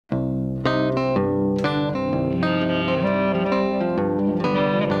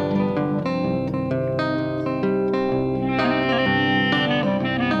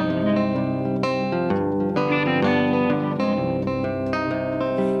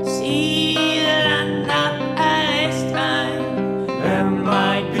see the land of Palestine. Let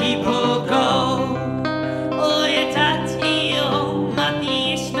my people go. Oh, yet I tell not the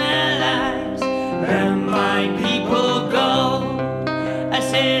Ishmaelites. Let my people go. I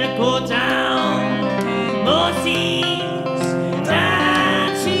said go down, Moses, down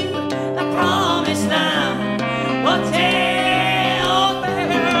to the promised land. Oh, tell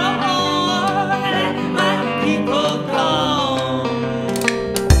Pharaoh, let my people go.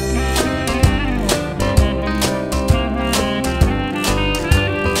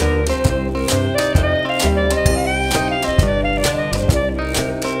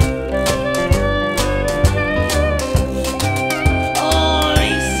 Oh,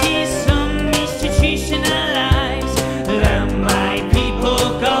 racism institutionalized. Let my people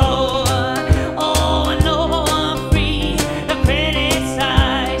go. Oh, no, I'm free to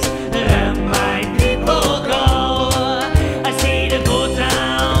criticize. Let my people go. I say to go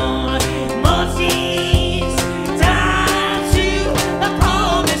down, Moses, down to the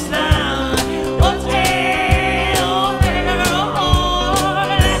promised land. Oh, tell Pharaoh,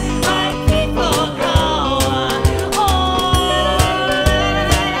 let my people go.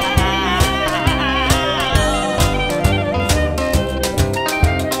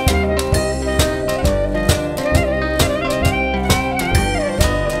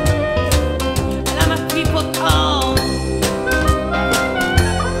 Let my people go.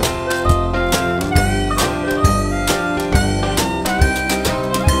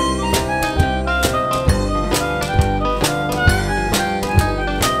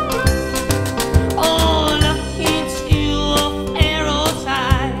 Oh, look into Pharaoh's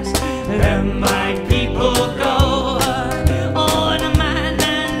eyes. Let my people go. Oh, the man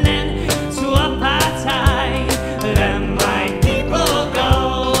and then to apartheid. Let my people go.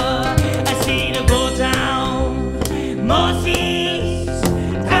 I see to go down, Moses.